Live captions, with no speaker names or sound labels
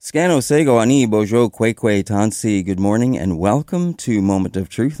Scano Sego Ani Bojo Kwekwe Tansi. Good morning and welcome to Moment of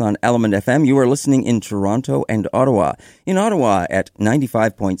Truth on Element FM. You are listening in Toronto and Ottawa. In Ottawa at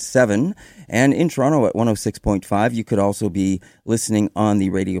 95.7 and in Toronto at 106.5. You could also be listening on the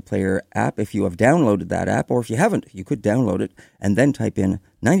Radio Player app if you have downloaded that app, or if you haven't, you could download it and then type in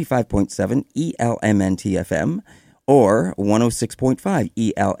 95.7 ELMNT-FM or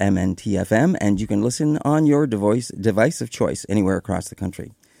 106.5 ELMNT-FM, and you can listen on your device of choice anywhere across the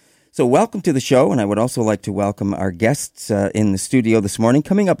country. So welcome to the show, and I would also like to welcome our guests in the studio this morning.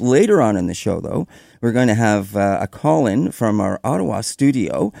 Coming up later on in the show, though, we're going to have a call-in from our Ottawa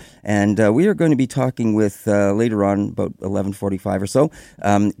studio, and we are going to be talking with, later on, about 11:45 or so,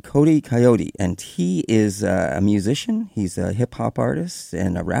 Cody Coyote, and he is a musician. He's a hip-hop artist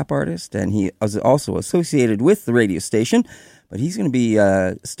and a rap artist, and he is also associated with the radio station, but he's going to be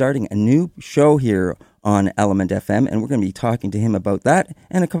starting a new show here on Element FM, and we're going to be talking to him about that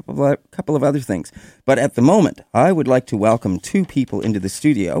and a couple of other things. But at the moment, I would like to welcome two people into the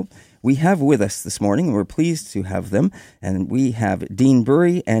studio. We have with us this morning, and we're pleased to have them, and we have Dean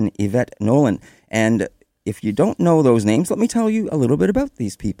Burry and Yvette Nolan. And if you don't know those names, let me tell you a little bit about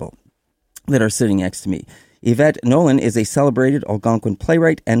these people that are sitting next to me. Yvette Nolan is a celebrated Algonquin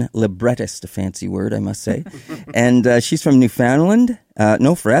playwright and librettist, a fancy word, I must say. And she's from Newfoundland.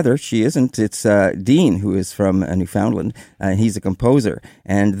 No, rather, she isn't. It's Dean, who is from Newfoundland. He's a composer.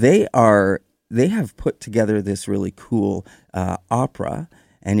 And they have put together this really cool opera,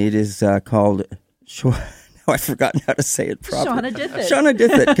 and it is called... I've forgotten how to say it properly. Shauna Dithit. Shauna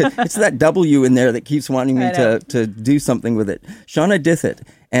Dithit. It's that W in there that keeps wanting me to do something with it. Shauna Dithit.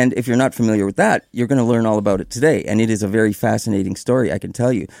 And if you're not familiar with that, you're going to learn all about it today. And it is a very fascinating story, I can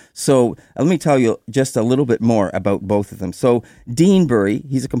tell you. So let me tell you just a little bit more about both of them. So Dean Burry,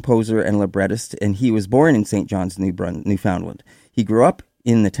 he's a composer and librettist, and he was born in St. John's, Newfoundland. He grew up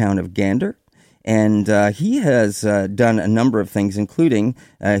in the town of Gander. And he has done a number of things, including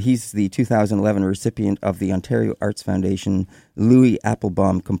he's the 2011 recipient of the Ontario Arts Foundation Louis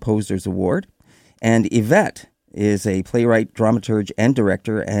Applebaum Composers Award. And Yvette is a playwright, dramaturge, and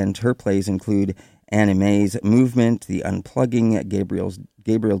director, and her plays include Annie Mae's Movement, The Unplugging,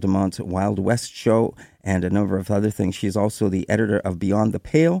 Gabriel Dumont's Wild West Show, and a number of other things. She is also the editor of Beyond the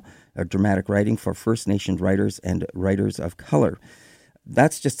Pale, a dramatic writing for First Nations writers and writers of color.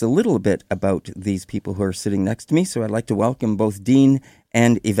 That's just a little bit about these people who are sitting next to me. So I'd like to welcome both Dean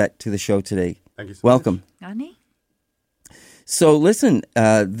and Yvette to the show today. Thank you so Welcome. much. Annie? So listen,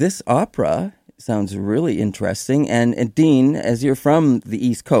 this opera sounds really interesting. And Dean, as you're from the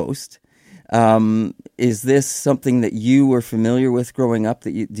East Coast, is this something that you were familiar with growing up,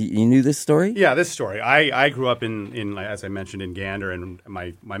 that you knew this story? Yeah, this story. I grew up in as I mentioned, in Gander, and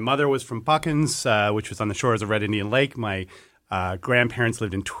my mother was from Buckens, which was on the shores of Red Indian Lake. My grandparents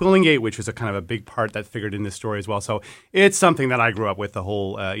lived in Twillingate, which was a kind of a big part that figured in this story as well. So it's something that I grew up with the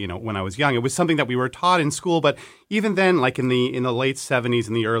whole, when I was young. It was something that we were taught in school, but even then, like in the late 70s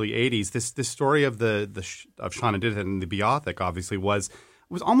and the early 80s, this story of of Shauna Dithit and the Beothuk obviously was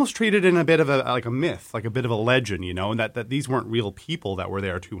almost treated in a bit of a myth, like a bit of a legend, and that these weren't real people that were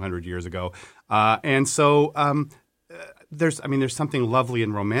there 200 years ago. And so there's something lovely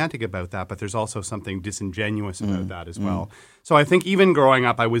and romantic about that, but there's also something disingenuous about that as well. So I think even growing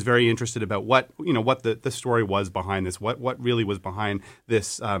up, I was very interested about what the story was behind this, what really was behind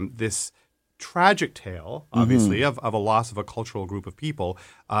this this tragic tale, obviously, of a loss of a cultural group of people,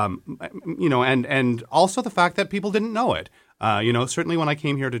 and also the fact that people didn't know it. Certainly when I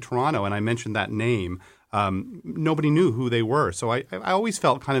came here to Toronto and I mentioned that name, nobody knew who they were. So I always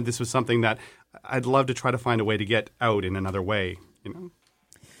felt kind of this was something that I'd love to try to find a way to get out in another way,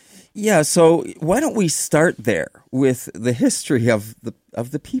 Yeah, so why don't we start there with the history of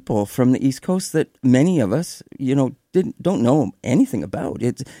the people from the East Coast that many of us, don't know anything about.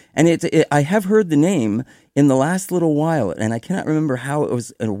 I have heard the name in the last little while, and I cannot remember how it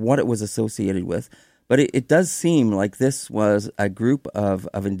was and what it was associated with, but it does seem like this was a group of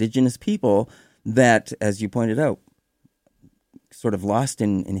Indigenous people that, as you pointed out, sort of lost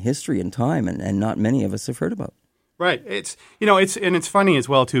in history and time, and not many of us have heard about. Right. It's funny as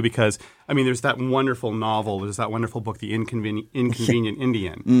well too, because there's that wonderful novel, there's that wonderful book, The Inconvenient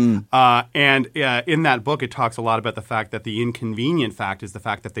Indian, and in that book it talks a lot about the fact that the inconvenient fact is the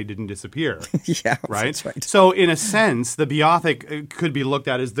fact that they didn't disappear. Yeah, right. That's right. So in a sense, the Beothuk could be looked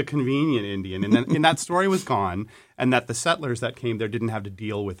at as the convenient Indian, and then that story was gone, and that the settlers that came there didn't have to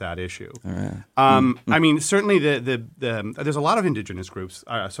deal with that issue. Certainly there's a lot of indigenous groups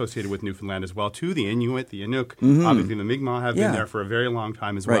associated with Newfoundland as well too. The Inuit, the Inuk, obviously the Mi'kmaq have been there for a very long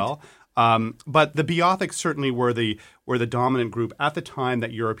time as well. But the Beothuk certainly were the dominant group at the time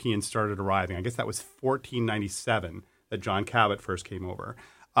that Europeans started arriving. I guess that was 1497 that John Cabot first came over.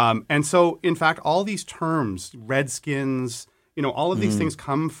 And so, in fact, all these terms, redskins, all of these things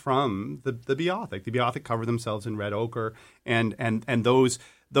come from the Beothuk. The Beothuk cover themselves in red ochre, and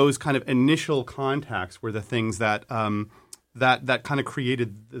those kind of initial contacts were the things that that kind of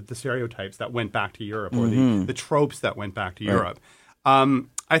created the stereotypes that went back to Europe, or the tropes that went back to Europe.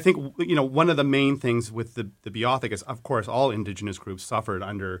 I think one of the main things with the Beothuk is, of course, all indigenous groups suffered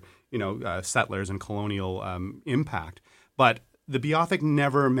under settlers and colonial impact, but the Beothuk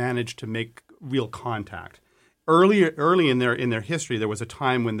never managed to make real contact. Early in their history, there was a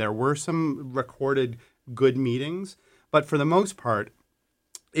time when there were some recorded good meetings, but for the most part,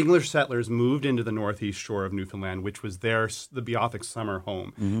 English settlers moved into the northeast shore of Newfoundland, which was the Beothuk summer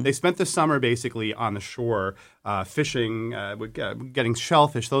home. They spent the summer basically on the shore, fishing, getting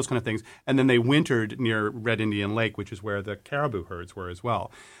shellfish, those kind of things, and then they wintered near Red Indian Lake, which is where the caribou herds were as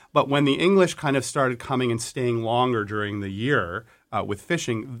well. But when the English kind of started coming and staying longer during the year with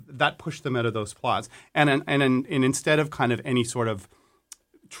fishing, that pushed them out of those plots. And instead of kind of any sort of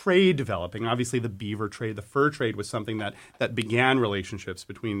trade developing, obviously the beaver trade, the fur trade was something that began relationships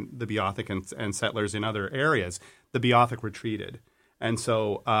between the Beothuk and settlers in other areas. The Beothuk retreated. And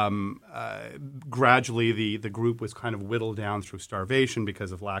so gradually the group was kind of whittled down through starvation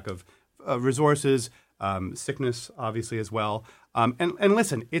because of lack of resources, sickness, obviously, as well. And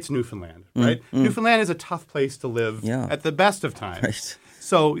listen, it's Newfoundland, right? Newfoundland is a tough place to live at the best of times.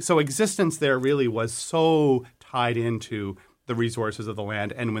 Right. So existence there really was so tied into the resources of the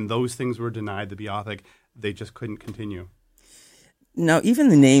land. And when those things were denied the Beothuk, they just couldn't continue. Now, even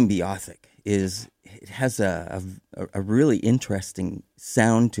the name Beothuk it has a really interesting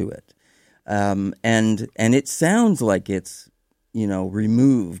sound to it. And it sounds like it's,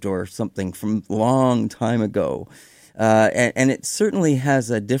 removed or something from a long time ago. And it certainly has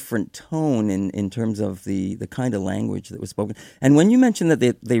a different tone in terms of the kind of language that was spoken. And when you mentioned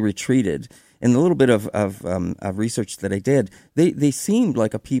that they retreated, in a little bit of research that I did, they seemed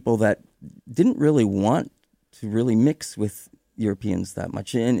like a people that didn't really want to really mix with Europeans that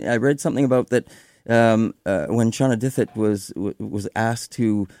much. And I read something about that when Shaunadithit was asked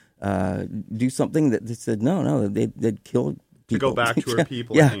to do something, that they said no, they'd kill people. To go back to her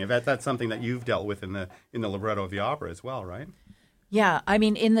people. Yeah. That's something that you've dealt with in the libretto of the opera as well, right? Yeah, I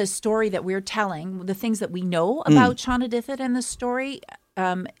mean, in the story that we're telling, the things that we know about Shaunadithit and the story,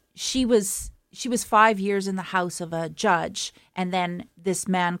 she was 5 years in the house of a judge, and then this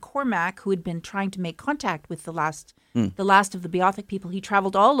man Cormac, who had been trying to make contact with the last of the Beothuk people, he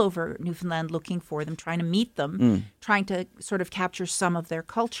traveled all over Newfoundland looking for them, trying to meet them, trying to sort of capture some of their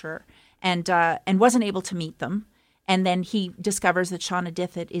culture, and wasn't able to meet them. And then he discovers that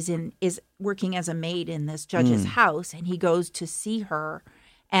Shaunadithit is working as a maid in this judge's house, and he goes to see her,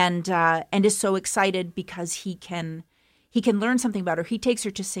 and is so excited because he can learn something about her. He takes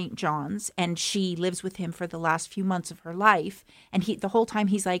her to St. John's, and she lives with him for the last few months of her life. And the whole time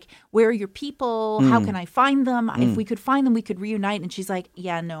he's like, "Where are your people? How can I find them? If we could find them, we could reunite." And she's like,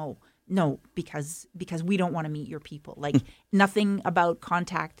 "Yeah, no, because we don't want to meet your people. Like nothing about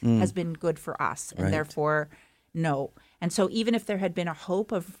contact has been good for us, and therefore, no." And so even if there had been a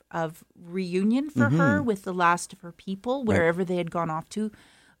hope of reunion for her with the last of her people, wherever they had gone off to,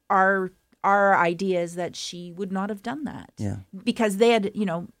 our idea is that she would not have done that. Yeah. Because they had,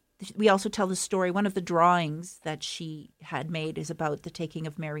 we also tell the story, one of the drawings that she had made is about the taking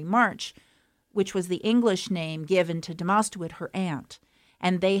of Mary March, which was the English name given to Demostewit, her aunt.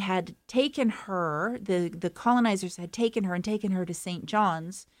 And they had taken her, the colonizers had taken her to St.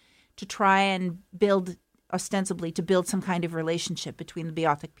 John's to try and ostensibly build some kind of relationship between the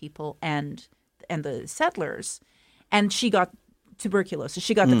Beothuk people and the settlers. And she got tuberculosis.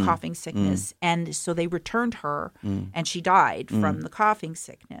 She got the coughing sickness. And so they returned her and she died from the coughing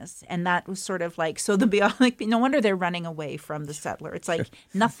sickness. And that was sort of like, so the Beothuk, no wonder they're running away from the settler. It's like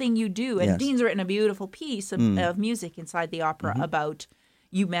nothing you do. And Dean's written a beautiful piece of music inside the opera about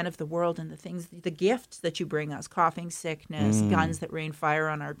you men of the world and the things, the gifts that you bring us, coughing sickness, guns that rain fire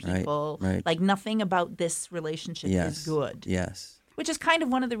on our people. Right. Like nothing about this relationship is good. Yes. Which is kind of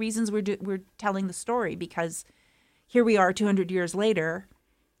one of the reasons we're telling the story, because here we are 200 years later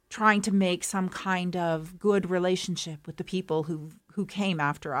trying to make some kind of good relationship with the people who came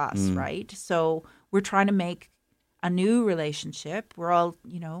after us, right? So we're trying to make a new relationship. We're all,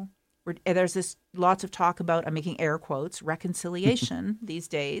 there's this lots of talk about, I'm making air quotes, reconciliation these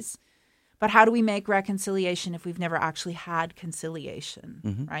days. But how do we make reconciliation if we've never actually had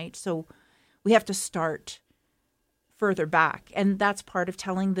conciliation, right? So we have to start further back. And that's part of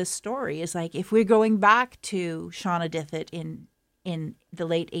telling this story, is like, if we're going back to Shauna Diffit in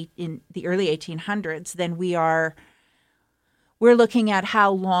the early 1800s, then we're looking at how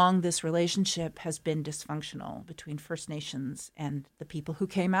long this relationship has been dysfunctional between First Nations and the people who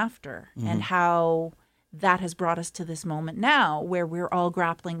came after, and how that has brought us to this moment now where we're all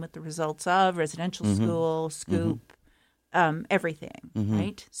grappling with the results of residential school, Scoop, everything,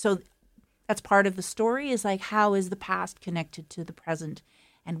 right? So that's part of the story, is like, how is the past connected to the present,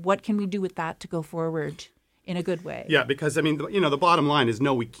 and what can we do with that to go forward in a good way? Yeah, because, I mean, the bottom line is,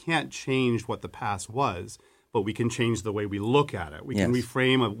 no, we can't change what the past was, but we can change the way we look at it. We can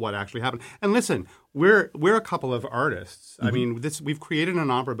reframe of what actually happened. And listen, we're a couple of artists. I mean, we've created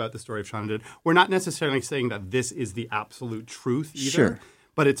an opera about the story of Shauna Diffit. We're not necessarily saying that this is the absolute truth either. Sure.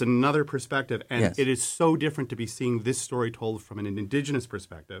 But it's another perspective, and it is so different to be seeing this story told from an Indigenous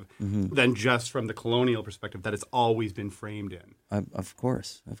perspective than just from the colonial perspective that it's always been framed in. Of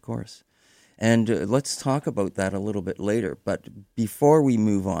course. And let's talk about that a little bit later. But before we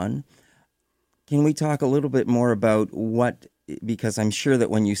move on, can we talk a little bit more about because I'm sure that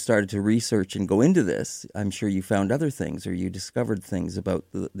when you started to research and go into this, I'm sure you found other things, or you discovered things about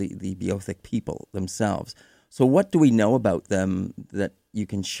the Beothuk people themselves. So what do we know about them that you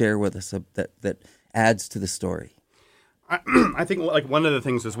can share with us that adds to the story? I think, like, one of the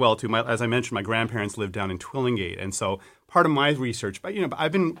things as well, too, as I mentioned, my grandparents lived down in Twillingate. And so part of my research, but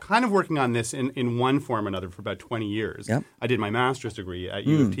I've been kind of working on this in one form or another for about 20 years. Yep. I did my master's degree at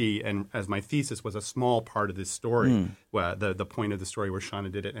U of T, and as my thesis was a small part of this story, where the point of the story where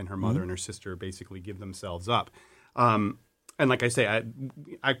Shauna Diffit and her mother and her sister basically give themselves up. And like I say,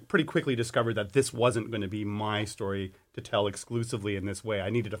 I pretty quickly discovered that this wasn't going to be my story to tell exclusively in this way. I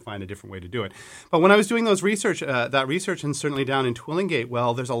needed to find a different way to do it. But when I was doing that research, and certainly down in Twillingate,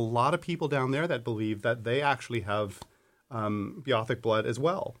 well, there's a lot of people down there that believe that they actually have Beothuk blood as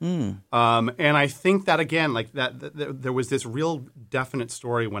well. And I think that, again, like that there was this real definite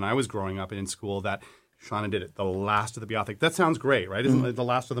story when I was growing up and in school that Shauna Diffit, the last of the Beothuk. That sounds great, right? Isn't it the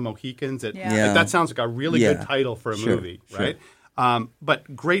last of the Mohicans? Like, that sounds like a really good title for a movie, right?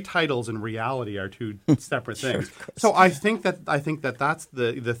 But great titles and reality are two separate things. So I think that that's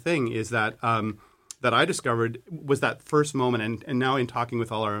the thing, is that that I discovered was that first moment, and now in talking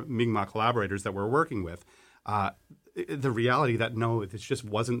with all our Mi'kmaq collaborators that we're working with, the reality that no, this just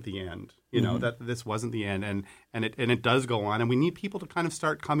wasn't the end. That this wasn't the end, and it does go on, and we need people to kind of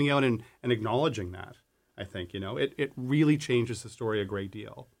start coming out and acknowledging that. I think, it really changes the story a great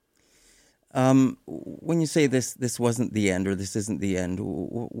deal. When you say this wasn't the end, or this isn't the end,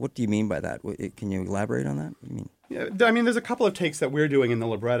 what do you mean by that? Can you elaborate on that? What do you mean? Yeah, I mean, there's a couple of takes that we're doing in the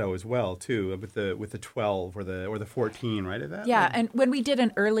libretto as well, too, with the 12 or the 14, right? And when we did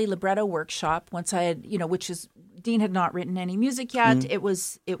an early libretto workshop, once I had, Dean had not written any music yet. It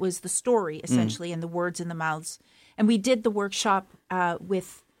was the story essentially, and the words in the mouths, and we did the workshop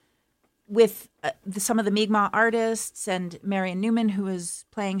with some of the Mi'kmaq artists and Marion Newman, who was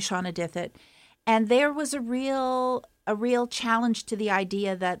playing Shauna Diffit. And there was a real challenge to the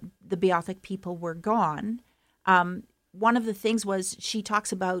idea that the Beothuk people were gone. One of the things was, she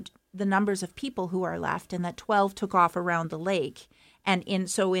talks about the numbers of people who are left, and that 12 took off around the lake. And in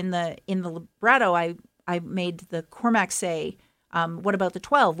the libretto, I made the Cormac say, what about the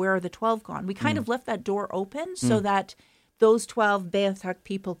 12? Where are the 12 gone? We kind of left that door open so that those 12 Beothuk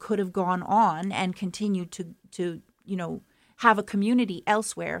people could have gone on and continued to have a community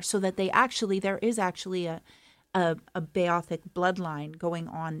elsewhere, so that there is actually a Beothuk bloodline going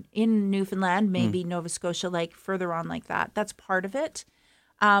on in Newfoundland, maybe Nova Scotia, like further on like that. That's part of it.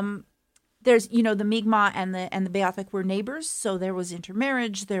 There's, the Mi'kmaq and the Beothuk were neighbors, so there was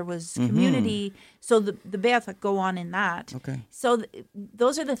intermarriage, there was community. So the Beothuk go on in that. Okay. So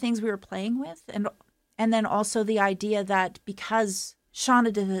those are the things we were playing with, and then also the idea that because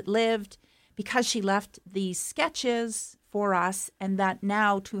Shauna Diffit lived, because she left these sketches for us, and that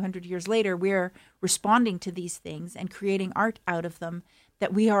now 200 years later we're responding to these things and creating art out of them,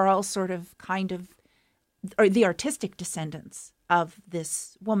 that we are all sort of or the artistic descendants of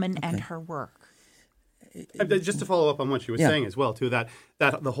this woman and her work. Just to follow up on what she was saying as well, too, that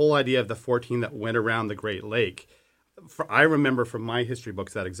the whole idea of the 14 that went around the Great Lake, I remember from my history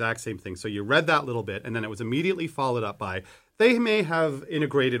books that exact same thing. So you read that little bit, and then it was immediately followed up by, they may have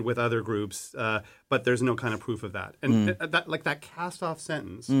integrated with other groups, but there's no kind of proof of that. And that cast-off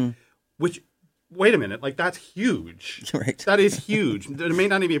sentence, which, wait a minute, like, that's huge. Right. That is huge. There may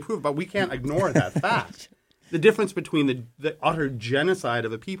not even be proof, but we can't ignore that fact. The difference between the utter genocide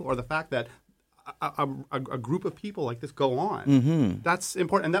of a people, or the fact that a group of people like this go on. That's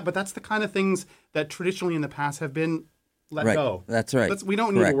important, but that's the kind of things that traditionally in the past have been let go. That's right. We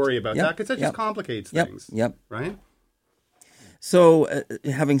don't need to worry about that because that just complicates things. Yep. Right. So,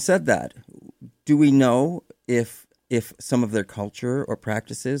 having said that, do we know if some of their culture or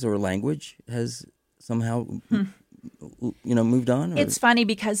practices or language has somehow, moved on? Or? It's funny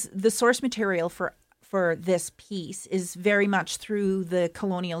because the source material for this piece is very much through the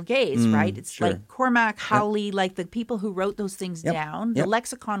colonial gaze, right? It's like Cormac, Howley, like the people who wrote those things down. The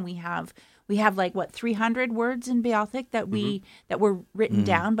lexicon we have like 300 words in Beothuk that were written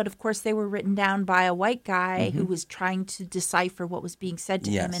down, but of course they were written down by a white guy who was trying to decipher what was being said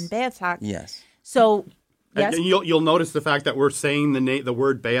to him in Beothuk. Yes. So. Yes. And you'll notice the fact that we're saying the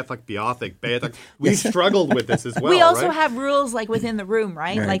word Beothuk. We've struggled with this as well. We also have rules like within the room,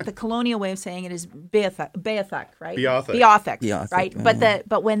 right? Like the colonial way of saying it is Beothuk, right? Beothuk, right?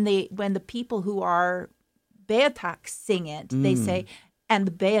 But when the people who are Beothuk sing it, they say, "And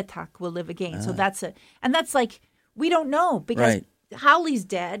the Beothuk will live again." So that's like we don't know because Howley's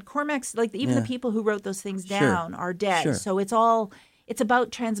dead. Cormac's even the people who wrote those things down are dead. Sure. So it's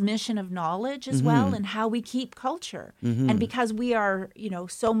about transmission of knowledge as well and how we keep culture. And because we are,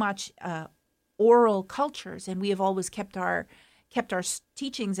 so much oral cultures and we have always kept our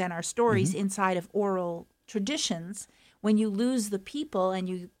teachings and our stories inside of oral traditions, when you lose the people and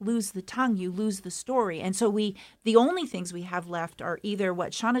you lose the tongue, you lose the story. And so the only things we have left are either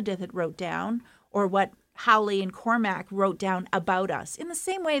what Shonadithit wrote down or what Howley and Cormac wrote down about us. In the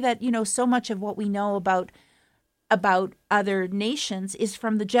same way that, so much of what we know about other nations is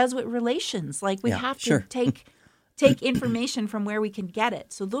from the Jesuit relations. Like we have to take information from where we can get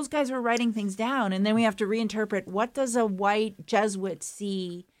it. So those guys were writing things down, and then we have to reinterpret what does a white Jesuit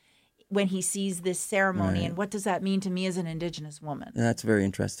see when he sees this ceremony, and what does that mean to me as an Indigenous woman? That's a very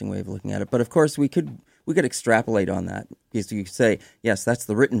interesting way of looking at it. But of course, we could extrapolate on that because you could say, yes, that's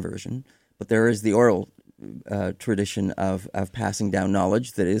the written version, but there is the oral tradition of passing down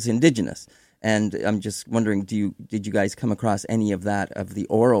knowledge that is Indigenous. And I'm just wondering, did you guys come across any of that, of the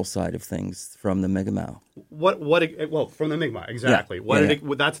oral side of things from the Mi'kmaq? Well, from the Mi'kmaq, exactly.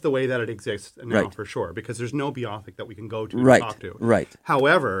 That's the way that it exists now for sure, because there's no Beothuk that we can go to and talk to. Right.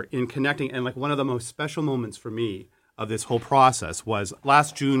 However, in connecting, and one of the most special moments for me of this whole process was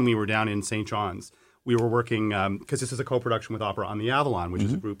last June we were down in St. John's. We were working, because this is a co-production with Opera on the Avalon, which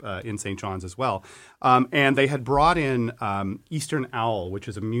is a group in St. John's as well. And they had brought in Eastern Owl, which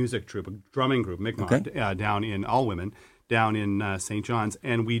is a music troupe, a drumming group, Mi'kmaq, down in All Women, down in St. John's.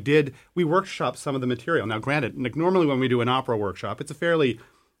 And we workshopped some of the material. Now, granted, normally when we do an opera workshop, it's a fairly,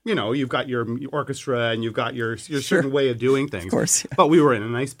 you've got your orchestra and you've got your certain way of doing things. Of course. But we were in a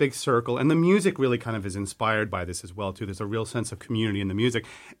nice big circle. And the music really kind of is inspired by this as well, too. There's a real sense of community in the music.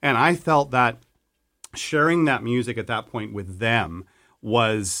 And I felt that sharing that music at that point with them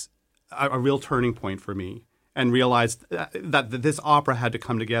was a real turning point for me, and realized that this opera had to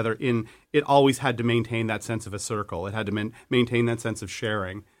come together it always had to maintain that sense of a circle. It had to maintain that sense of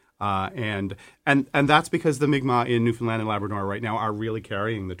sharing. And that's because the Mi'kmaq in Newfoundland and Labrador right now are really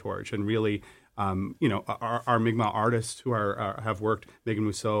carrying the torch, and really, our Mi'kmaq artists who have worked, Megan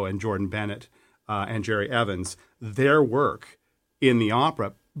Mousseau and Jordan Bennett and Jerry Evans, their work in the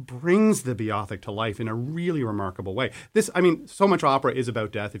opera brings the Beothuk to life in a really remarkable way. So much opera is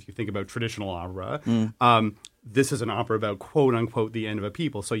about death if you think about traditional opera. This is an opera about, quote unquote, the end of a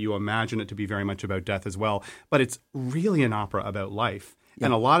people, so you imagine it to be very much about death as well. But it's really an opera about life. Yeah.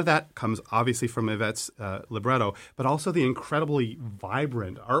 And a lot of that comes obviously from Yvette's libretto, but also the incredibly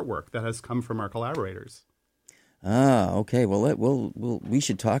vibrant artwork that has come from our collaborators. Ah, okay. Well, we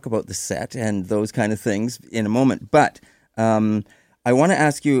should talk about the set and those kind of things in a moment. But I want to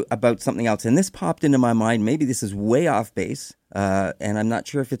ask you about something else, and this popped into my mind. Maybe this is way off base, and I'm not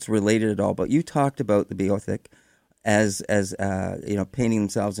sure if it's related at all. But you talked about the Beothuk as painting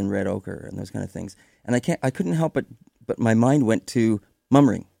themselves in red ochre and those kind of things, and I couldn't help but my mind went to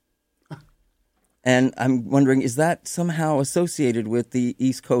mummering, and I'm wondering, is that somehow associated with the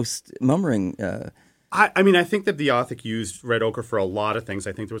East Coast mummering? I think that the Beothuk used red ochre for a lot of things.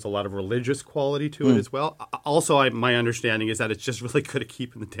 I think there was a lot of religious quality to it as well. Also, my understanding is that it's just really good at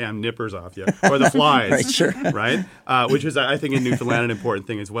keeping the damn nippers off you, or the flies. Right, sure. Right? Which is, I think, in Newfoundland an important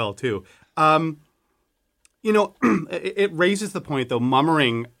thing as well, too. It raises the point, though,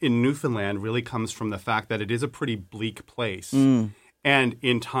 mummering in Newfoundland really comes from the fact that it is a pretty bleak place. And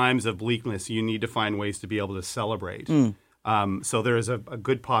in times of bleakness, you need to find ways to be able to celebrate. So there is a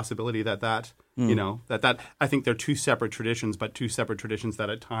good possibility that I think they're two separate traditions, but two separate traditions that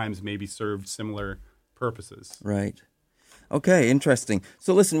at times maybe served similar purposes. Right. Okay, interesting.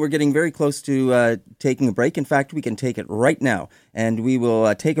 So listen, we're getting very close to taking a break. In fact, we can take it right now. And we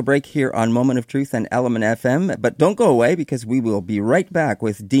will take a break here on Moment of Truth and Element FM. But don't go away, because we will be right back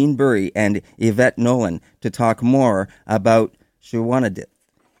with Dean Bury and Yvette Nolan to talk more about Shawnadith.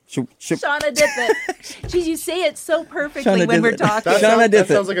 Shawnadith. Geez, you say it so perfectly when we're talking. That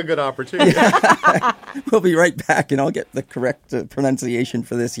sounds like a good opportunity. We'll be right back, and I'll get the correct pronunciation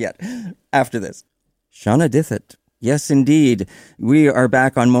for this yet after this. Shawnadith. Yes, indeed. We are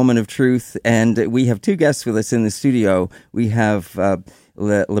back on Moment of Truth, and we have two guests with us in the studio. We have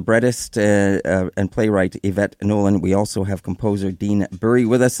librettist and playwright Yvette Nolan. We also have composer Dean Bury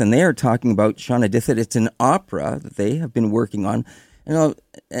with us, and they are talking about Shawnadith. It's an opera that they have been working on,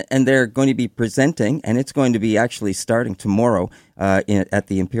 and they're going to be presenting, and it's going to be actually starting tomorrow at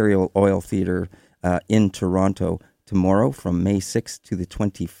the Imperial Oil Theatre in Toronto tomorrow from May 6th to the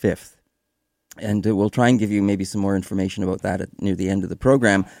 25th. And we'll try and give you maybe some more information about that near the end of the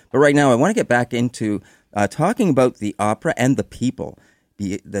program. But right now, I want to get back into talking about the opera and the people,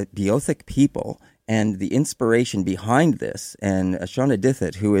 the Beothuk people, and the inspiration behind this. And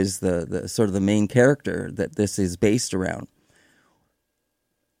Shawnadith, who is the sort of the main character that this is based around.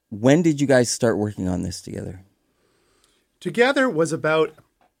 When did you guys start working on this together? Together was about,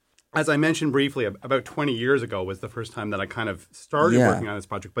 as I mentioned briefly, about 20 years ago was the first time that I kind of started working on this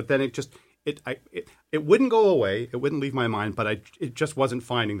project. But then it wouldn't go away. It wouldn't leave my mind, but it just wasn't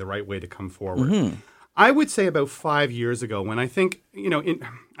finding the right way to come forward. Mm-hmm. I would say about 5 years ago, when I think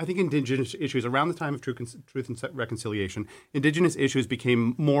Indigenous issues, around the time of Truth and Reconciliation, Indigenous issues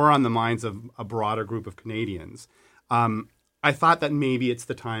became more on the minds of a broader group of Canadians. I thought that maybe it's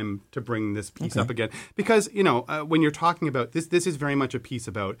the time to bring this piece up again. Because, when you're talking about this is very much a piece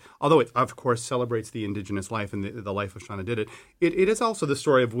about, although it, of course, celebrates the Indigenous life and the life of Shawnadith, it is also the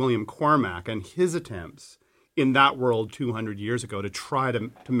story of William Cormac and his attempts in that world 200 years ago to try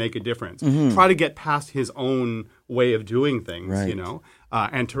to make a difference, try to get past his own way of doing things, right.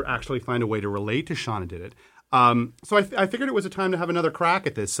 And to actually find a way to relate to Shawnadith. So I figured it was a time to have another crack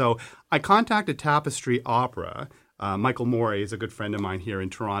at this. So I contacted Tapestry Opera. Michael Morey is a good friend of mine here in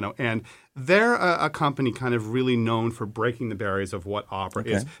Toronto, and they're a company kind of really known for breaking the barriers of what opera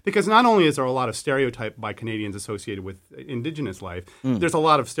is. Because not only is there a lot of stereotype by Canadians associated with Indigenous life, there's a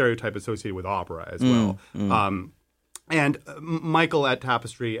lot of stereotype associated with opera as well. And Michael at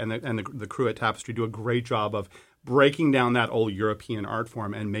Tapestry and the crew at Tapestry do a great job of breaking down that old European art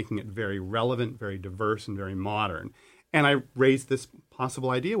form and making it very relevant, very diverse, and very modern. And I raised this possible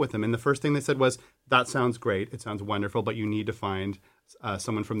idea with them. And the first thing they said was, that sounds great. It sounds wonderful, but you need to find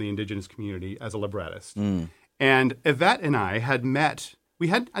someone from the Indigenous community as a librettist. And Yvette and I had met.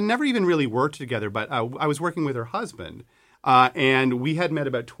 I never even really worked together, but I was working with her husband. And we had met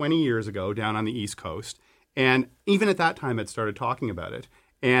about 20 years ago down on the East Coast. And even at that time, I'd started talking about it.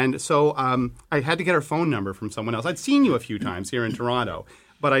 And so I had to get her phone number from someone else. I'd seen you a few times here in Toronto.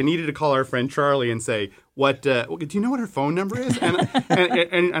 But I needed to call our friend Charlie and say, do you know what her phone number is? And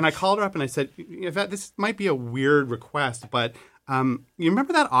I called her up and I said, Yvette, this might be a weird request, but you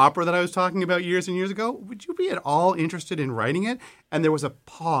remember that opera that I was talking about years and years ago? Would you be at all interested in writing it? And there was a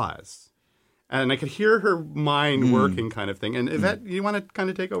pause. And I could hear her mind working kind of thing. And Yvette, you want to kind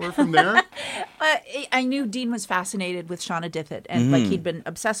of take over from there? I knew Dean was fascinated with Shawnadith, and like he'd been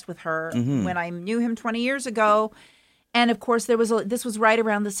obsessed with her when I knew him 20 years ago. And of course, this was right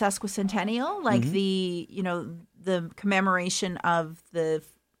around the sesquicentennial, like the commemoration of the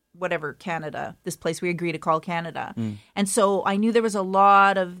Canada, this place we agree to call Canada. And so I knew there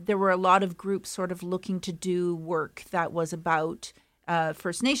were a lot of groups sort of looking to do work that was about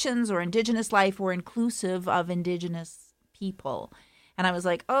First Nations or Indigenous life or inclusive of Indigenous people. And I was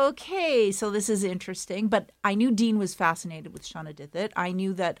like, okay, so this is interesting. But I knew Dean was fascinated with Shawnadith. I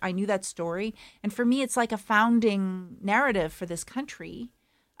knew that story. And for me, it's like a founding narrative for this country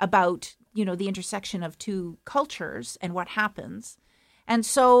about, the intersection of two cultures and what happens. And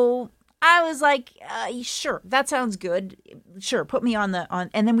so I was like, sure, that sounds good. Sure, put me on.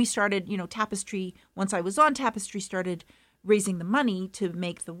 And then we started, Tapestry. Once I was on Tapestry, started raising the money to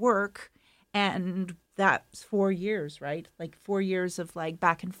make the work. And that's 4 years, right? Like 4 years of like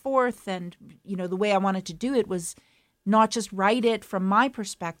back and forth. And, the way I wanted to do it was not just write it from my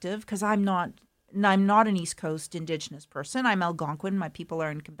perspective, because I'm not an East Coast Indigenous person. I'm Algonquin. My people are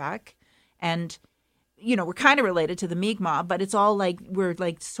in Quebec. And, we're kind of related to the Mi'kmaq, but it's all like we're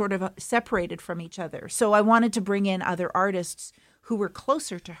like sort of separated from each other. So I wanted to bring in other artists who were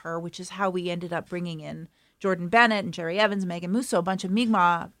closer to her, which is how we ended up bringing in Jordan Bennett and Jerry Evans, Megan Musso, a bunch of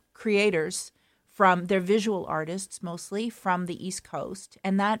Mi'kmaq creators from their visual artists, mostly from the East Coast.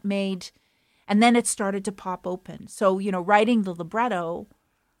 And And then it started to pop open. So, writing the libretto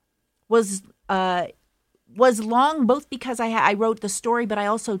was long, both because I wrote the story, but I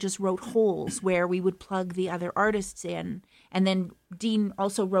also just wrote holes where we would plug the other artists in. And then Dean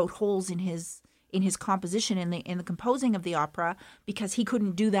also wrote holes in his composition, in the composing of the opera, because he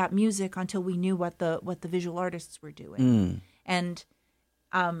couldn't do that music until we knew what the visual artists were doing. And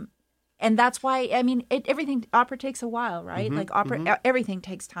that's why, opera takes a while, right? Like everything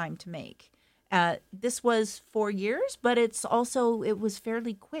takes time to make. This was 4 years, but it was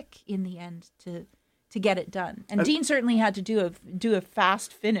fairly quick in the end to get it done. And Dean certainly had to do a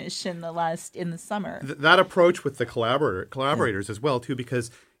fast finish in the summer. That approach with the collaborators as well too,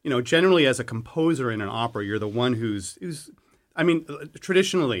 because generally as a composer in an opera, you're the one who's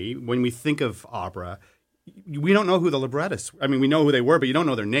traditionally when we think of opera, we don't know who the librettists. We know who they were, but you don't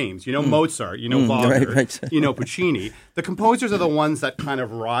know their names. You know Mozart, you know Wagner, right. You know Puccini. The composers are the ones that kind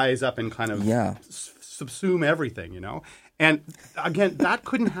of rise up and kind of subsume everything, And again, that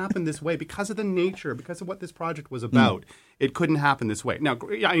couldn't happen this way because of the nature, because of what this project was about. It couldn't happen this way. Now,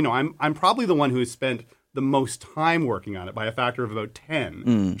 I'm probably the one who's spent the most time working on it by a factor of about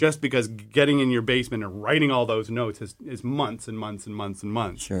 10, just because getting in your basement and writing all those notes is months and months and months and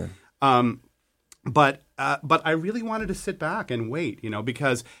months. Sure. But I really wanted to sit back and wait,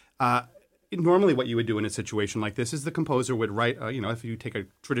 because normally what you would do in a situation like this is the composer would write, if you take a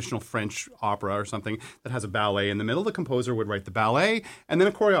traditional French opera or something that has a ballet in the middle, the composer would write the ballet, and then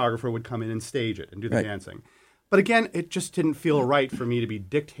a choreographer would come in and stage it and do the dancing. But again, it just didn't feel right for me to be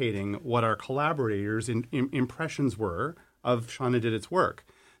dictating what our collaborators' impressions were of Shauna Didit's work.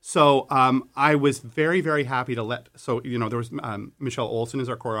 So I was very, very happy to there was Michelle Olsen is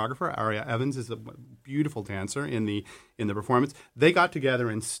our choreographer. Aria Evans is a beautiful dancer in the performance. They got together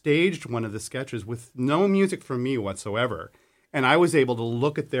and staged one of the sketches with no music from me whatsoever. And I was able to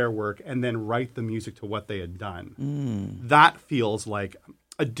look at their work and then write the music to what they had done. That feels like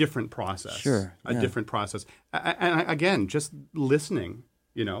a different process. Sure. A different process. And again, just listening,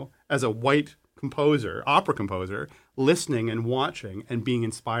 as a white opera composer, listening and watching and being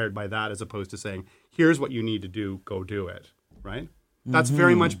inspired by that as opposed to saying, here's what you need to do, go do it, right? That's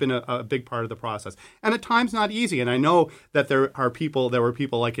very much been a big part of the process. And at times not easy. And I know that there were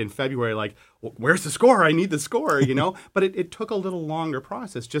people like in February, like, where's the score? I need the score, But it took a little longer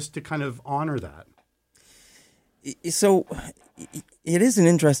process just to kind of honor that. So it is an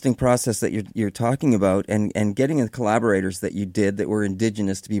interesting process that you're talking about, and getting the collaborators that you did that were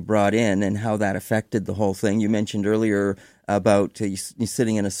Indigenous to be brought in, and how that affected the whole thing. You mentioned earlier about you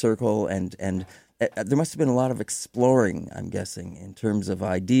sitting in a circle, and there must have been a lot of exploring, I'm guessing, in terms of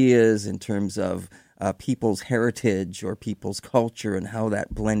ideas, in terms of people's heritage or people's culture, and how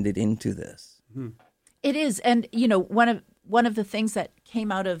that blended into this. It is, and one of the things that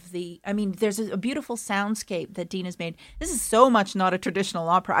came out of there's a beautiful soundscape that Dean has made. This is so much not a traditional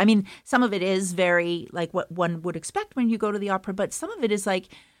opera. Some of it is very like what one would expect when you go to the opera, but some of it is like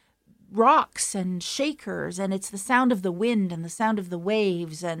rocks and shakers, and it's the sound of the wind and the sound of the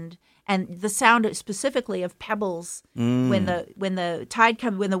waves and the sound specifically of pebbles when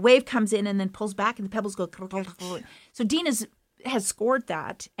the wave comes in and then pulls back and the pebbles go. So Dean has scored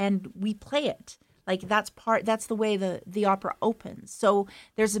that, and we play it. Like that's the way the opera opens. So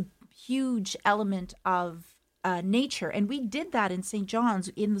there's a huge element of nature. And we did that in St. John's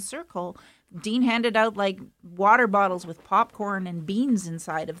in the circle. Dean handed out like water bottles with popcorn and beans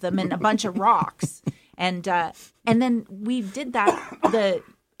inside of them and a bunch of rocks. And then we did that,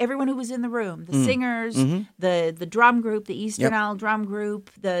 everyone who was in the room, the singers, the drum group, the Eastern Isle drum group,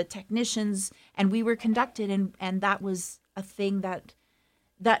 the technicians, and we were conducted. And that was a thing that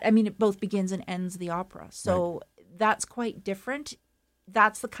it both begins and ends the opera. So that's quite different.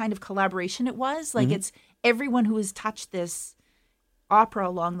 That's the kind of collaboration it was. Like it's everyone who has touched this opera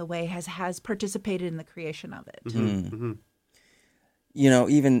along the way has participated in the creation of it.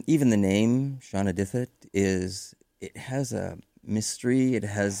 Even the name Shauna Dithit it has a mystery. It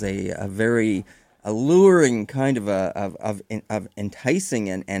has a very alluring kind of enticing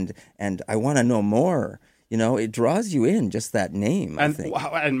and I want to know more. It draws you in, just that name, I think.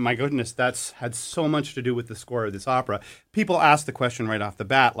 And my goodness, that's had so much to do with the score of this opera. People ask the question right off the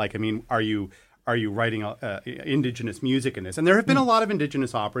bat, like, are you writing Indigenous music in this? And there have been a lot of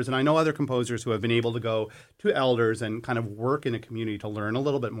Indigenous operas, and I know other composers who have been able to go to elders and kind of work in a community to learn a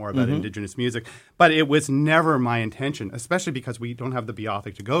little bit more about Indigenous music. But it was never my intention, especially because we don't have the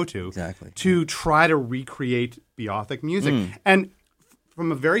Beothuk to go to, to try to recreate Beothuk music. And from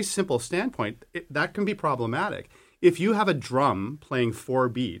a very simple standpoint, that can be problematic. If you have a drum playing 4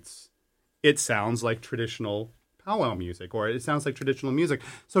 beats, it sounds like traditional powwow music, or it sounds like traditional music.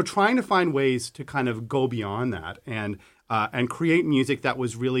 So trying to find ways to kind of go beyond that and create music that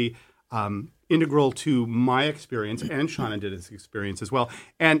was really integral to my experience and Shauna Dithit's experience as well.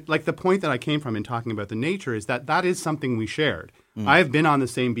 And like the point that I came from in talking about the nature is that is something we shared. I've been on the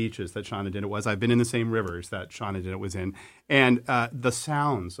same beaches that Shauna Dithit was. I've been in the same rivers that Shauna Dithit was in. And the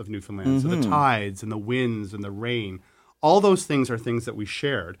sounds of Newfoundland, so the tides and the winds and the rain, all those things are things that we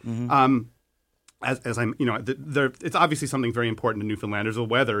shared. As I'm, it's obviously something very important to Newfoundlanders. The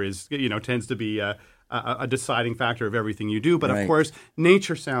weather is, tends to be a deciding factor of everything you do. But of course,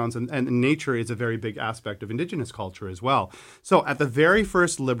 nature sounds and nature is a very big aspect of Indigenous culture as well. So at the very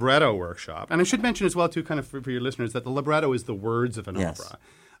first libretto workshop, and I should mention as well too, kind of for your listeners, that the libretto is the words of an opera.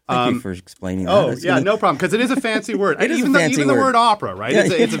 Thank you for explaining that. Oh, yeah, no problem, because it is a fancy word. Even the word opera, right? Yeah,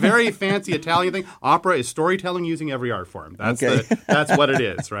 it's a very fancy Italian thing. Opera is storytelling using every art form. That's what it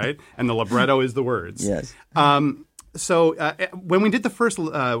is, right? And the libretto is the words. Yes. So when we did the first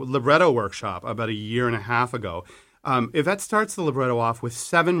libretto workshop about a year and a half ago, Yvette starts the libretto off with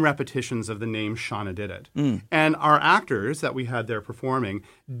 7 repetitions of the name Shauna Dithit. And our actors that we had there performing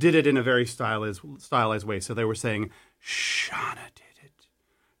did it in a very stylized way. So they were saying, Shauna Dithit.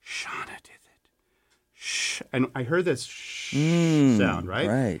 Shauna Dithit. And I heard this sound, right?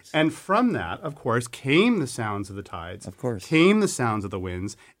 Right. And from that, of course, came the sounds of the tides. Of course. Came the sounds of the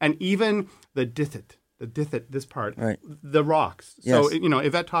winds. And even the Dithit, this part, right. the rocks. Yes. So,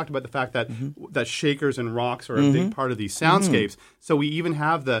 Yvette talked about the fact that that shakers and rocks are a big part of these soundscapes. So we even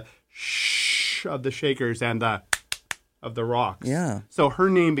have the shh of the shakers and the of the rocks. Yeah. So her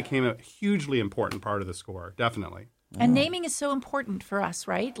name became a hugely important part of the score, definitely. And naming is so important for us,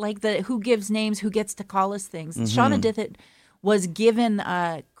 right? Like who gives names, who gets to call us things. Shauna Dithit was given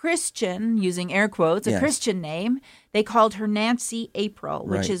a Christian, using air quotes, a Christian name. They called her Nancy April,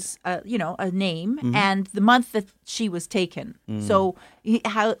 which is, a name, and the month that she was taken. So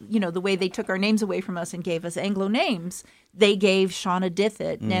the way they took our names away from us and gave us Anglo names, they gave Shauna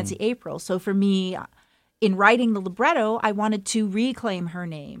Dithit Nancy April. So for me, in writing the libretto, I wanted to reclaim her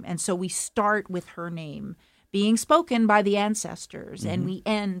name. And so we start with her name being spoken by the ancestors, and we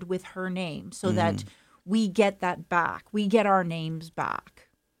end with her name so that we get that back. We get our names back.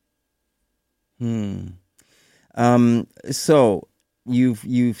 So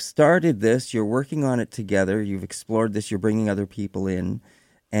you've started this. You're working on it together. You've explored this. You're bringing other people in,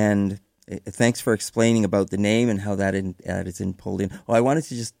 and thanks for explaining about the name and how that is pulled in. Oh, I wanted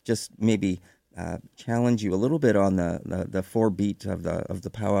to just maybe challenge you a little bit on the 4-beat of the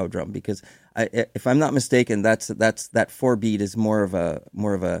powwow drum, because if I'm not mistaken, that 4-beat is more of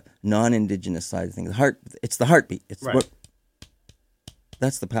a non-Indigenous side of things. It's the heartbeat. It's right.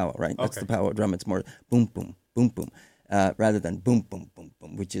 That's the powwow, right? That's the powwow drum. It's more boom boom boom boom rather than boom boom boom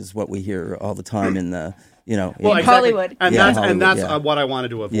boom, which is what we hear all the time in the in exactly. Hollywood. And Hollywood, that's what I wanted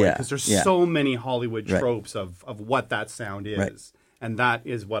to avoid, because there's Yeah. so many Hollywood Right. tropes of what that sound is. Right. And that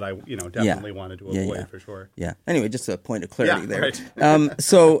is what I definitely wanted to avoid for sure. Yeah. Anyway, just a point of clarity there. Right.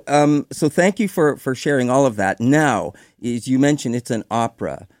 So thank you for sharing all of that. Now, as you mentioned, it's an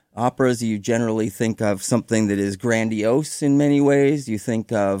opera. Operas, you generally think of something that is grandiose in many ways. You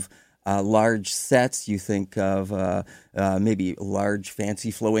think of large sets. You think of maybe large, fancy,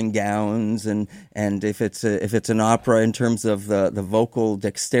 flowing gowns, and if it's an opera in terms of the vocal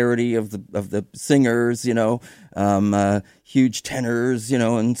dexterity of the singers, huge tenors,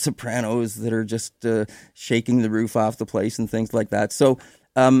 and sopranos that are just shaking the roof off the place and things like that. So,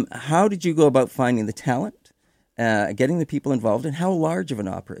 how did you go about finding the talent, getting the people involved, and how large of an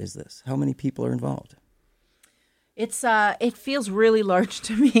opera is this? How many people are involved? It feels really large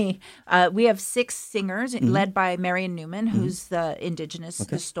to me. We have 6 singers led by Marion Newman, who's the Indigenous,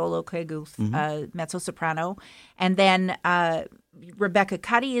 the Stolo Keguth mezzo-soprano. And then Rebecca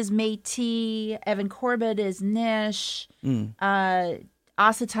Cuddy is Métis, Evan Corbett is Nish,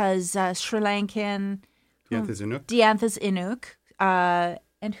 Asita is Sri Lankan, Dianthus Inuk.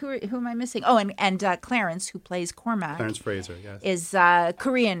 And who am I missing? Oh, and Clarence, who plays Cormac. Clarence Fraser, yes. Is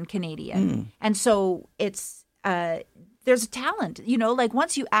Korean-Canadian. And so it's... there's a talent, like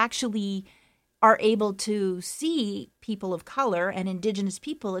once you actually are able to see people of color and Indigenous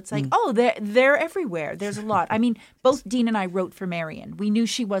people, it's like, oh, they're everywhere. There's a lot. I mean, both Dean and I wrote for Marion. We knew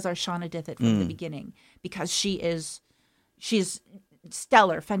she was our Shauna Dithit from the beginning, because she's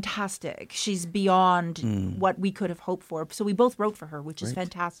stellar, fantastic. She's beyond what we could have hoped for. So we both wrote for her, which is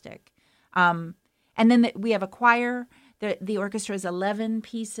fantastic. And then we have a choir. The orchestra is 11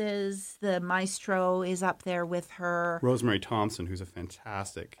 pieces. The maestro is up there with her. Rosemary Thompson, who's a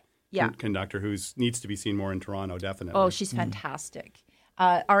fantastic conductor, needs to be seen more in Toronto, definitely. Oh, she's fantastic.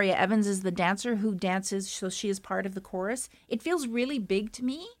 Aria Evans is the dancer who dances, so she is part of the chorus. It feels really big to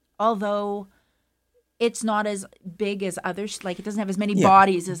me, although it's not as big as others. Like, it doesn't have as many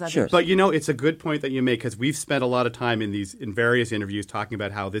bodies as others. Sure. But it's a good point that you make, because we've spent a lot of time in various interviews talking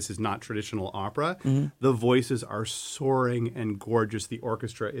about how this is not traditional opera. Mm-hmm. The voices are soaring and gorgeous. The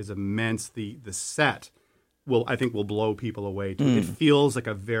orchestra is immense. The set I think will blow people away too. It feels like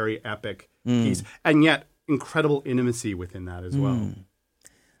a very epic piece, and yet incredible intimacy within that as well.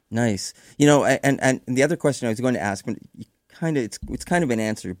 Nice. And the other question I was going to ask, but it's kind of an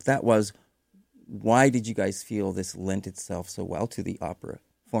answer, but that was, why did you guys feel this lent itself so well to the opera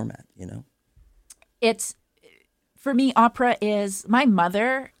format, It's, for me, opera is, my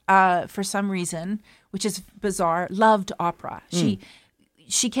mother, for some reason, which is bizarre, loved opera.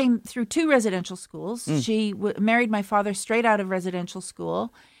 She came through 2 residential schools. She married my father straight out of residential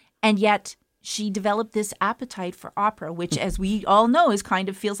school, and yet she developed this appetite for opera, which, as we all know,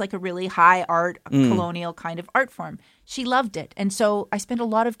 feels like a really high art, colonial kind of art form. She loved it. And so I spent a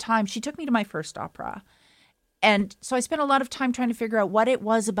lot of time. She took me to my first opera. And so I spent a lot of time trying to figure out what it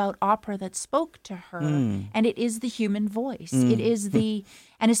was about opera that spoke to her. And it is the human voice. It is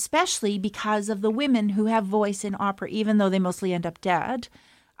and especially because of the women who have voice in opera, even though they mostly end up dead,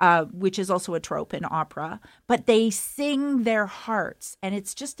 which is also a trope in opera, but they sing their hearts. And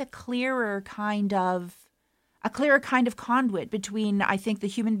it's just a clearer kind of conduit between, I think, the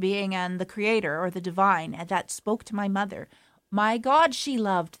human being and the creator or the divine. And that spoke to my mother. My God, she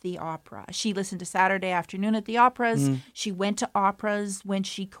loved the opera. She listened to Saturday Afternoon at the operas. She went to operas when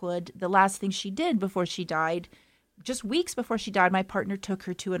she could. The last thing she did before she died, just weeks before she died, my partner took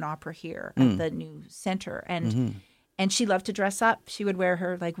her to an opera here at the new center. And she loved to dress up. She would wear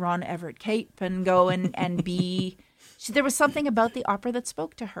her like Ron Everett cape and go and be. There was something about the opera that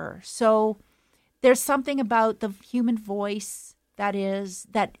spoke to her. So there's something about the human voice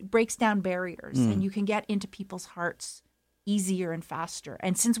that breaks down barriers, and you can get into people's hearts easier and faster.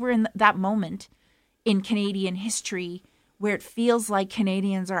 And since we're in that moment in Canadian history where it feels like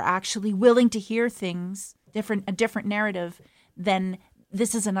Canadians are actually willing to hear things, a different narrative, then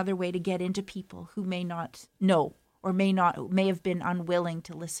this is another way to get into people who may not know or may have been unwilling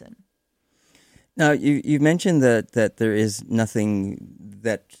to listen. Now, you mentioned that there is nothing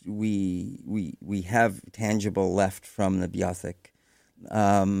that we have tangible left from the Beothuk,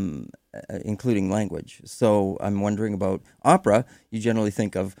 including language. So I'm wondering about opera. You generally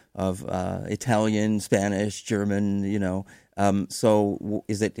think of Italian, Spanish, German, so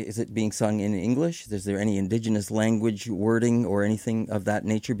is it being sung in English? Is there any indigenous language wording or anything of that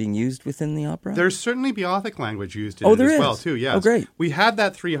nature being used within the opera? There's certainly Beothuk language used in it as well, too. Yes. Oh, great. We had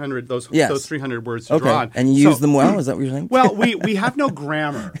that 300, those 300 words to draw on. And you use them well? Is that what you're saying? Well, we have no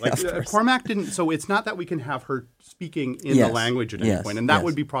grammar. Like Cormac didn't. So it's not that we can have her speaking in the language at any point, and that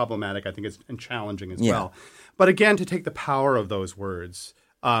would be problematic, I think, and challenging as well. But again, to take the power of those words.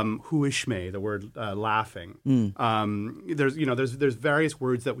 Huishme, the word laughing. There's various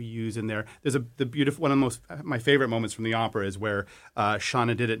words that we use in there. There's the beautiful one of my favorite moments from the opera is where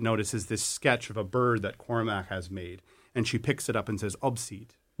Shauna Didit notices this sketch of a bird that Cormac has made, and she picks it up and says obseet,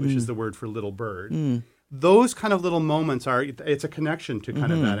 which is the word for little bird. Those kind of little moments it's a connection to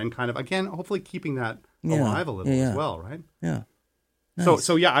kind of that, and kind of again hopefully keeping that alive a little as well, right? Yeah. Nice.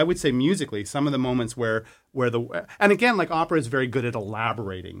 So I would say musically, some of the moments where and again, like opera is very good at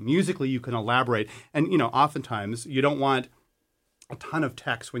elaborating. Musically, you can elaborate, and oftentimes you don't want a ton of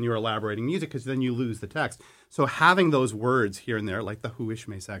text when you're elaborating music because then you lose the text. So having those words here and there, like the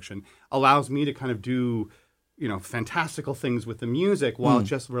Huishme section, allows me to kind of do fantastical things with the music while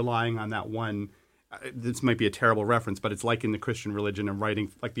just relying on that one. This might be a terrible reference, but it's like in the Christian religion and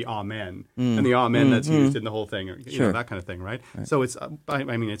writing like the Amen and the Amen that's used in the whole thing, or that kind of thing, right? So it's, I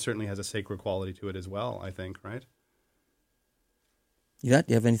mean, it certainly has a sacred quality to it as well, I think, right? Do you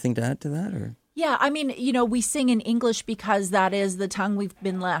have anything to add to that, or? Yeah, I mean, we sing in English because that is the tongue we've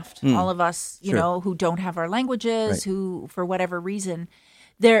been left. All of us, who don't have our languages, who, for whatever reason.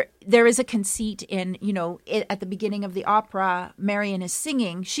 There is a conceit in, at the beginning of the opera, Marion is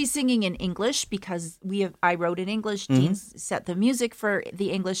singing. She's singing in English because I wrote in English. Jean set the music for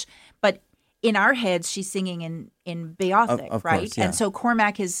the English. But in our heads, she's singing in Beothuk, of right? course, yeah. And so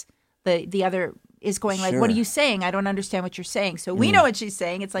Cormac is the other is going like, what are you saying? I don't understand what you're saying. So we know what she's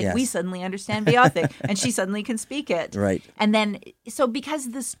saying. It's like we suddenly understand Beothuk and she suddenly can speak it. Right. And then, so because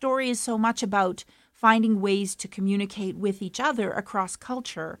the story is so much about finding ways to communicate with each other across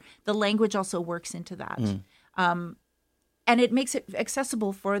culture, the language also works into that. And it makes it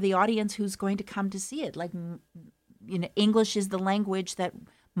accessible for the audience who's going to come to see it. Like, English is the language that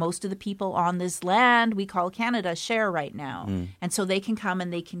most of the people on this land we call Canada share right now. And so they can come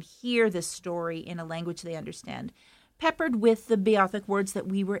and they can hear this story in a language they understand, peppered with the Beothuk words that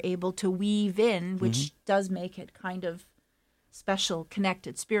we were able to weave in, which does make it kind of special,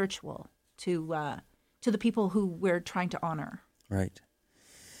 connected, spiritual to the people who we're trying to honor. Right.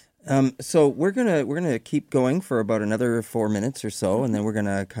 So we're gonna keep going for about another 4 minutes or so, and then we're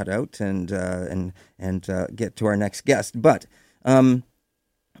gonna cut out and get to our next guest. But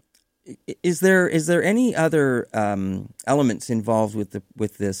is there any other elements involved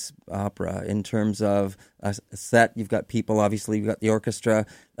with this opera in terms of a set? You've got people, obviously. You've got the orchestra.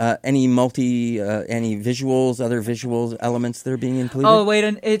 Any visuals, other visual elements that are being included? Oh, wait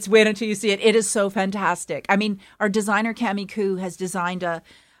until you see it. It is so fantastic. I mean, our designer Cami Koo has designed a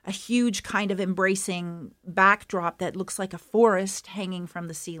huge kind of embracing backdrop that looks like a forest hanging from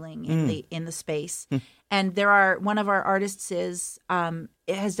the ceiling in the space. And one of our artists has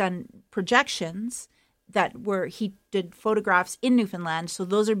done projections he did photographs in Newfoundland, so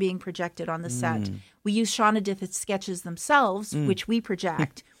those are being projected on the set. We use Shauna Diffith's sketches themselves, which we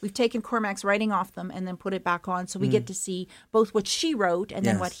project. We've taken Cormac's writing off them and then put it back on, so we get to see both what she wrote and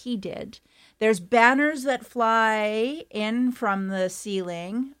then what he did. There's banners that fly in from the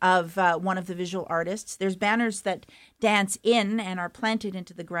ceiling of one of the visual artists. There's banners that dance in and are planted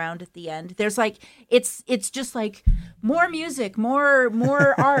into the ground at the end. There's it's just like more music,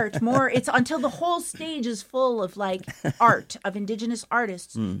 more art, more. It's until the whole stage is full of art of Indigenous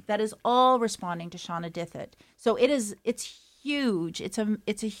artists that is all responding to Shauna Dithit. So it's huge. It's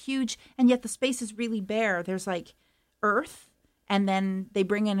a huge, and yet the space is really bare. There's earth, and then they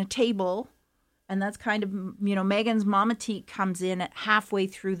bring in a table. And that's kind of, Megan's Mamatique comes in at halfway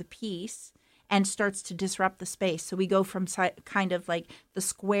through the piece and starts to disrupt the space. So we go from kind of the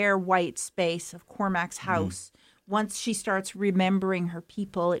square white space of Cormac's house. Once she starts remembering her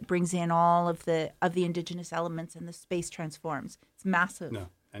people, it brings in all of the Indigenous elements and the space transforms. It's massive. No,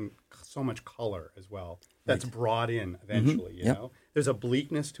 and so much color as well. That's brought in eventually, you know. There's a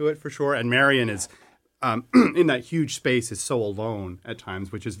bleakness to it for sure. And Marion is, in that huge space, is so alone at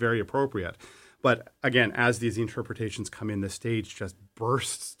times, which is very appropriate. But again, as these interpretations come in, the stage just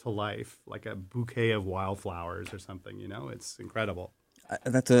bursts to life like a bouquet of wildflowers or something. It's incredible.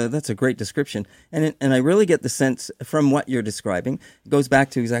 That's a great description, and I really get the sense from what you're describing. It goes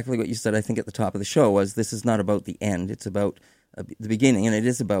back to exactly what you said. I think at the top of the show was this is not about the end; it's about the beginning, and it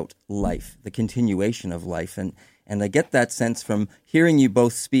is about life, the continuation of life, and I get that sense from hearing you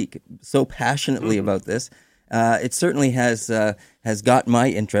both speak so passionately about this. It certainly has got my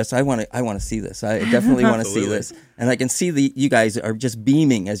interest. I want to see this. I definitely want to see this, and I can see you guys are just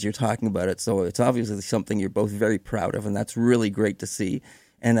beaming as you're talking about it. So it's obviously something you're both very proud of, and that's really great to see.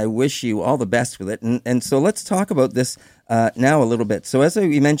 And I wish you all the best with it. And so let's talk about this now a little bit. So as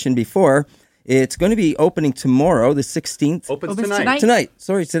we mentioned before, it's going to be opening tomorrow, the 16th. Opens tonight. Tonight.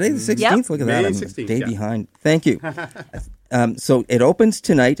 Sorry, today the 16th? Yep. Look at that. I'm 16th, a day behind. Thank you. So it opens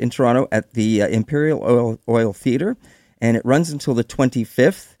tonight in Toronto at the Imperial Oil Theatre, and it runs until the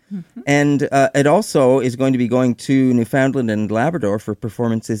 25th. And it also is going to be going to Newfoundland and Labrador for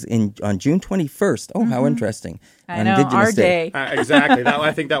performances on June 21st. Oh, how interesting. I know, our day. Exactly.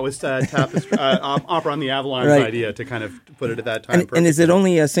 I think that was Opera on the Avalon's idea to kind of put it at that time. And is it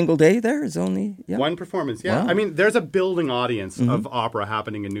only a single day there? Is only one performance, yeah. Wow. I mean, there's a building audience of opera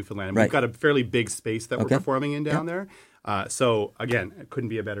happening in Newfoundland. We've got a fairly big space that we're performing in down there. So, again, it couldn't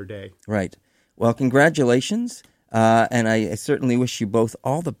be a better day. Right. Well, congratulations. And I certainly wish you both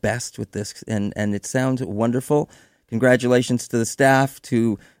all the best with this. And it sounds wonderful. Congratulations to the staff,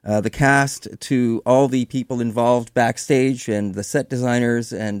 to the cast, to all the people involved backstage, and the set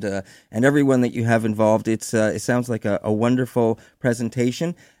designers, and everyone that you have involved. It sounds like a wonderful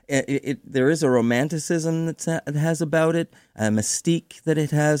presentation. There is a romanticism that it has about it, a mystique that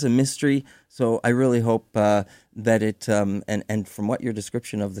it has, a mystery. So I really hope that it, and from what your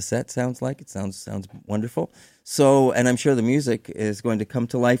description of the set sounds like, it sounds wonderful. So, and I'm sure the music is going to come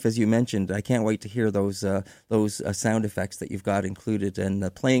to life, as you mentioned. I can't wait to hear those sound effects that you've got included,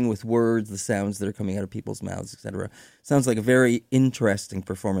 and playing with words, the sounds that are coming out of people's mouths, etc. Sounds like a very interesting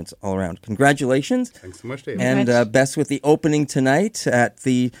performance all around. Congratulations. Thanks so much, David. And best with the opening tonight at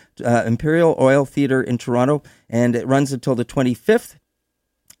the Imperial Oil Theatre in Toronto, and it runs until the 25th.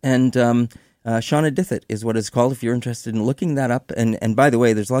 And Shauna Dithit is what it's called, if you're interested in looking that up. And by the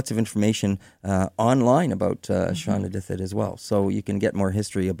way, there's lots of information online about Shauna Dithit as well, so you can get more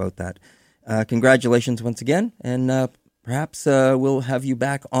history about that. Congratulations once again, and Perhaps we'll have you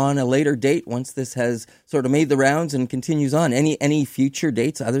back on a later date once this has sort of made the rounds and continues on. Any future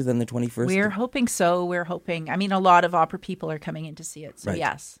dates other than the 21st? We're hoping so. We're hoping. I mean, a lot of opera people are coming in to see it. So, right.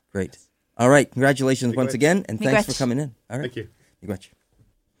 Yes. Great. All right. Congratulations once again, and thanks for coming in. All right. Thank you. Miigwech.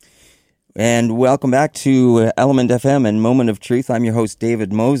 And welcome back to Element FM and Moment of Truth. I'm your host,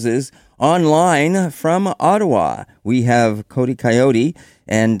 David Moses. Online from Ottawa, we have Cody Coyote,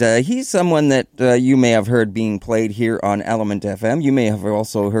 and he's someone that you may have heard being played here on Element FM. You may have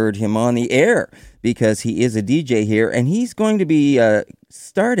also heard him on the air because he is a DJ here, and he's going to be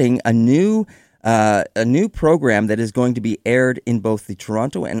starting a new program that is going to be aired in both the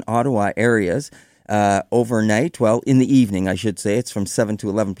Toronto and Ottawa areas. Overnight, well, in the evening, I should say. It's from 7 to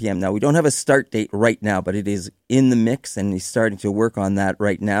 11 p.m. Now, we don't have a start date right now, but it is in the mix, and he's starting to work on that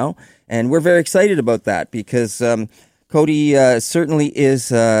right now. And we're very excited about that because Cody certainly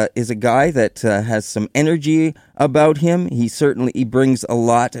is a guy that has some energy about him. He brings a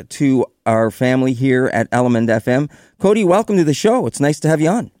lot to our family here at Element FM. Cody, welcome to the show. It's nice to have you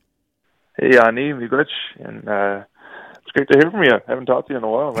on. Hey, Ani, Miigwech, and it's great to hear from you. I haven't talked to you in a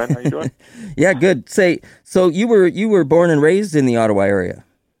while, man. How you doing? Yeah, good. So you were born and raised in the Ottawa area?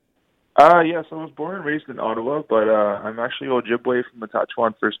 Yes, I was born and raised in Ottawa, but I'm actually Ojibwe from the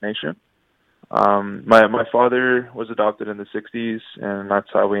Tachuan First Nation. My father was adopted in the 60s, and that's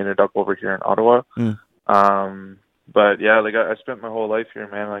how we ended up over here in Ottawa. But yeah, like I spent my whole life here,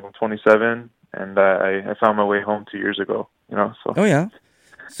 man. Like I'm 27, and I found my way home 2 years ago. So. Oh yeah.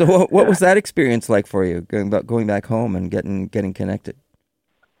 So what was that experience like for you, going back home and getting connected?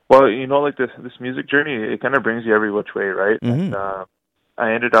 Well, like this music journey, it kind of brings you every which way, right? Mm-hmm. And,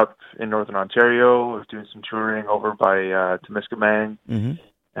 I ended up in Northern Ontario. I was doing some touring over by Temiskaming. Mm-hmm.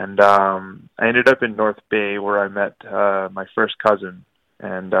 And I ended up in North Bay where I met my first cousin.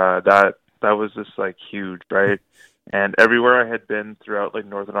 And that was just like huge, right? And everywhere I had been throughout like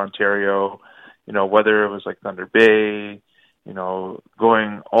Northern Ontario, whether it was like Thunder Bay,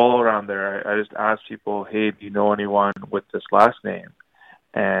 going all around there, I just asked people, hey, do you know anyone with this last name?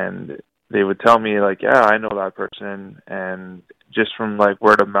 And they would tell me like, yeah, I know that person. And just from like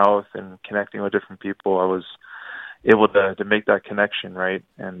word of mouth and connecting with different people, I was able to make that connection, right?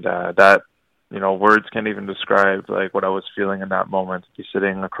 And that, words can't even describe like what I was feeling in that moment, to be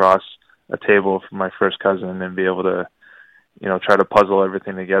sitting across a table from my first cousin and be able to, try to puzzle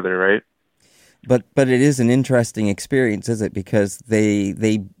everything together, right? But it is an interesting experience, is it? Because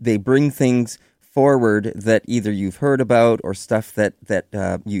they bring things forward that either you've heard about or stuff that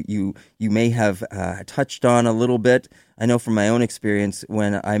you may have touched on a little bit. I know from my own experience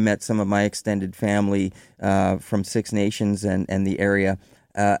when I met some of my extended family from Six Nations and the area,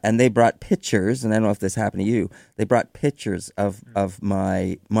 and they brought pictures, and I don't know if this happened to you. They brought pictures of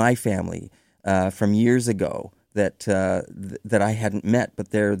my family from years ago that I hadn't met,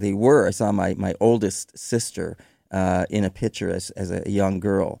 but there they were. I saw my oldest sister in a picture as a young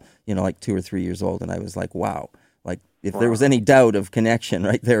girl, like 2 or 3 years old, and I was like, wow. Like if there was any doubt of connection,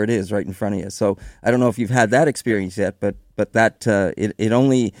 right there it is, right in front of you. So I don't know if you've had that experience yet, but that it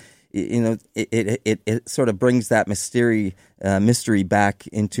only it sort of brings that mystery back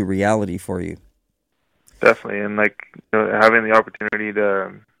into reality for you. Definitely, and like having the opportunity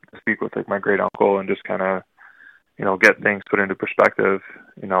to speak with like my great uncle and just kind of get things put into perspective,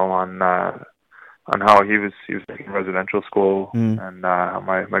 on how he was taking residential school, and how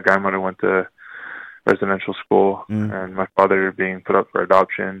my grandmother went to residential school, and my father being put up for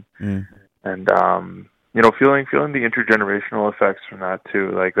adoption, and feeling the intergenerational effects from that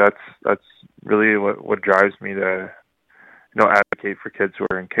too. Like that's really what drives me to advocate for kids who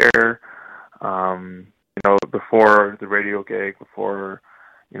are in care. Before the radio gig, before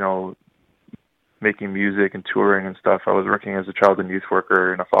making music and touring and stuff, I was working as a child and youth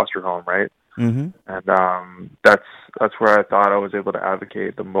worker in a foster home, right? Mm-hmm. And that's where I thought I was able to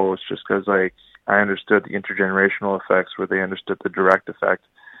advocate the most, just because like I understood the intergenerational effects, where they understood the direct effect.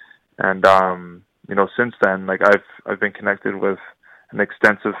 And since then, like I've been connected with an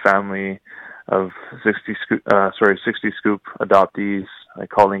extensive family of 60 Scoop adoptees, like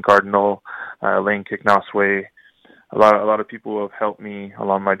Colleen Cardinal, Elaine Kicknosway. A lot of people have helped me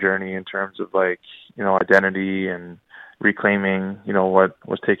along my journey in terms of like, identity and reclaiming, what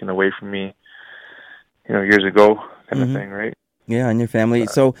was taken away from me, years ago kind of thing, right? Yeah, and your family.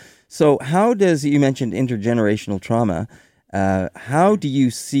 So how does, you mentioned intergenerational trauma, how do you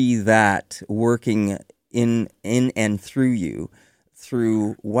see that working in and through you,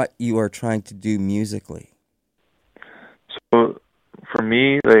 through what you are trying to do musically? So for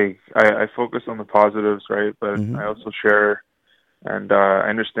me, like I focus on the positives, right? But I also share, and I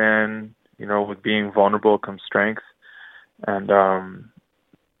understand, with being vulnerable comes strength. And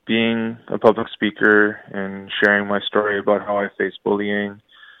being a public speaker and sharing my story about how I face bullying,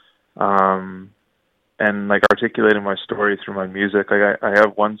 and like articulating my story through my music. Like I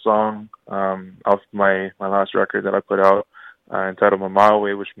have one song off my last record that I put out entitled "A Mile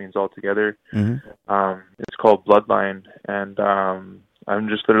Away," which means all together. It's called Bloodline, and I'm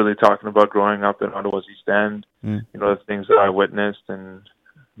just literally talking about growing up in Ottawa's East End. You know, the things that I witnessed, and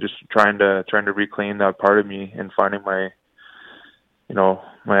just trying to reclaim that part of me and finding my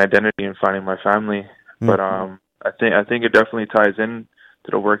identity and finding my family. But I think it definitely ties in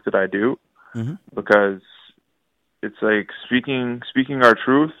to the work that I do, because it's like speaking our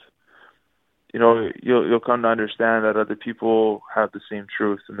truth. You know, you'll come to understand that other people have the same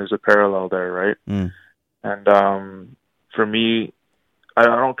truth, and there's a parallel there, right? And for me, I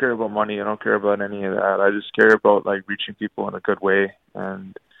don't care about money. I don't care about any of that. I just care about like reaching people in a good way. And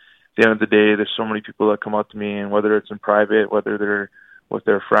at the end of the day, there's so many people that come up to me, and whether it's in private, whether they're with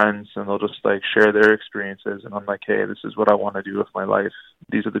their friends, and they'll just like share their experiences, and I'm like, hey, this is what I want to do with my life.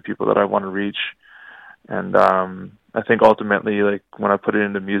 These are the people that I want to reach. And I think ultimately, like when I put it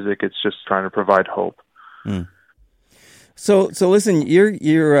into music, it's just trying to provide hope. So listen,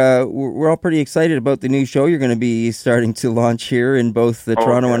 we're all pretty excited about the new show you're going to be starting to launch here in both the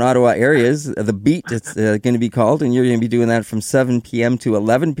Toronto and Ottawa areas. The Beat, it's going to be called, and you're going to be doing that from 7 p.m. to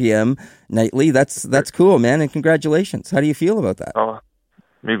 11 p.m. nightly. That's cool, man, and congratulations. How do you feel about that?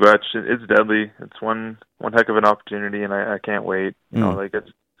 Miigwech, it's deadly. It's one heck of an opportunity, and I can't wait. You know, like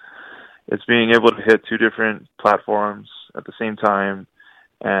it's being able to hit two different platforms at the same time.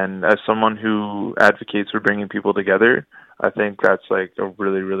 And as someone who advocates for bringing people together, I think that's like a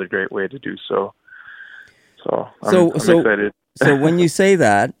really, really great way to do so. So I'm excited. So when you say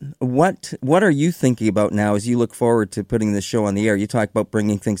that, what are you thinking about now as you look forward to putting this show on the air? You talk about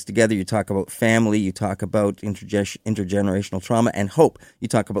bringing things together. You talk about family. You talk about intergenerational trauma and hope. You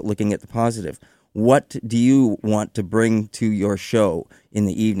talk about looking at the positive. What do you want to bring to your show in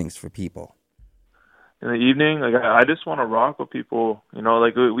the evenings for people? In the evening, like I just want to rock with people. You know,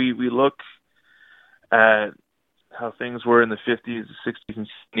 like we look at how things were in the 50s, 60s, and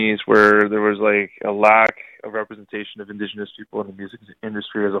 70s, where there was like a lack of representation of Indigenous people in the music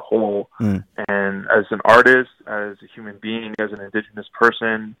industry as a whole. And as an artist, as a human being, as an Indigenous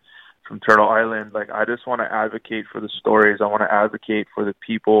person from Turtle Island, like I just want to advocate for the stories. I want to advocate for the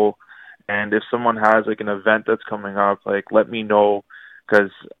people. And if someone has like an event that's coming up, like let me know,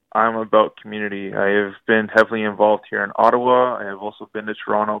 because I'm about community. I have been heavily involved here in Ottawa. I have also been to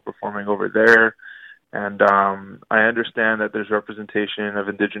Toronto performing over there. And I understand that there's representation of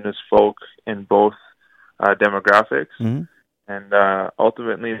Indigenous folk in both demographics. And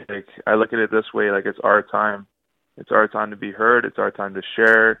ultimately, like I look at it this way, like it's our time. It's our time to be heard. It's our time to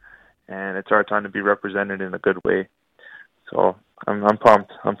share. And it's our time to be represented in a good way. So I'm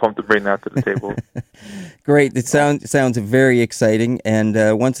pumped. I'm pumped to bring that to the table. Great. It sounds very exciting.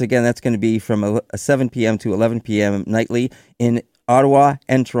 And once again, that's going to be from 7 p.m. to 11 p.m. nightly in Ottawa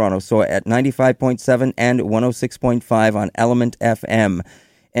and Toronto. So at 95.7 and 106.5 on Element FM.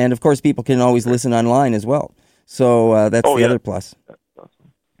 And of course, people can always listen online as well. So that's the other plus.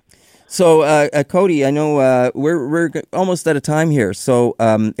 So, Cody, I know we're almost out of time here. So,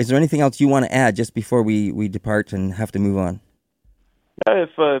 is there anything else you want to add just before we depart and have to move on? Yeah,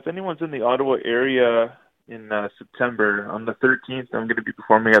 if anyone's in the Ottawa area in September, on the 13th, I'm going to be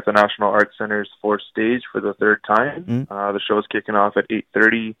performing at the National Arts Center's fourth stage for the third time. The show is kicking off at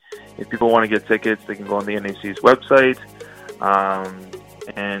 8:30. If people want to get tickets, they can go on the NAC's website.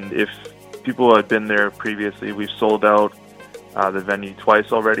 And if people had been there previously, we've sold out the venue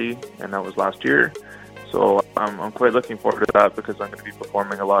twice already, and that was last year. So I'm quite looking forward to that, because I'm going to be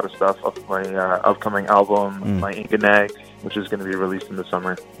performing a lot of stuff off my upcoming album, my Inkanag, which is going to be released in the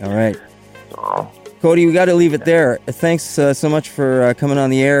summer. All right. So, Cody, we got to leave it there. Thanks so much for coming on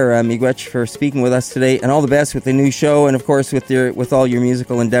the air, Miigwech, for speaking with us today, and all the best with the new show, and of course with all your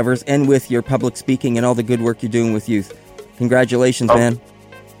musical endeavors, and with your public speaking and all the good work you're doing with youth. Congratulations, man.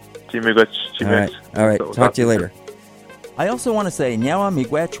 Miigwech. All right. Talk to you later. I also want to say Nyawa,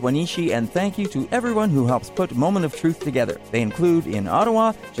 Miigwech, Wanishi, and thank you to everyone who helps put Moment of Truth together. They include in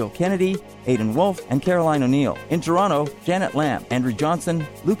Ottawa, Jill Kennedy, Aidan Wolf, and Caroline O'Neill. In Toronto, Janet Lamb, Andrew Johnson,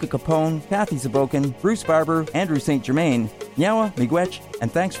 Luca Capone, Kathy Zabokin, Bruce Barber, Andrew St. Germain, Nyawa, Miigwech,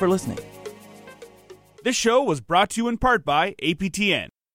 and thanks for listening. This show was brought to you in part by APTN.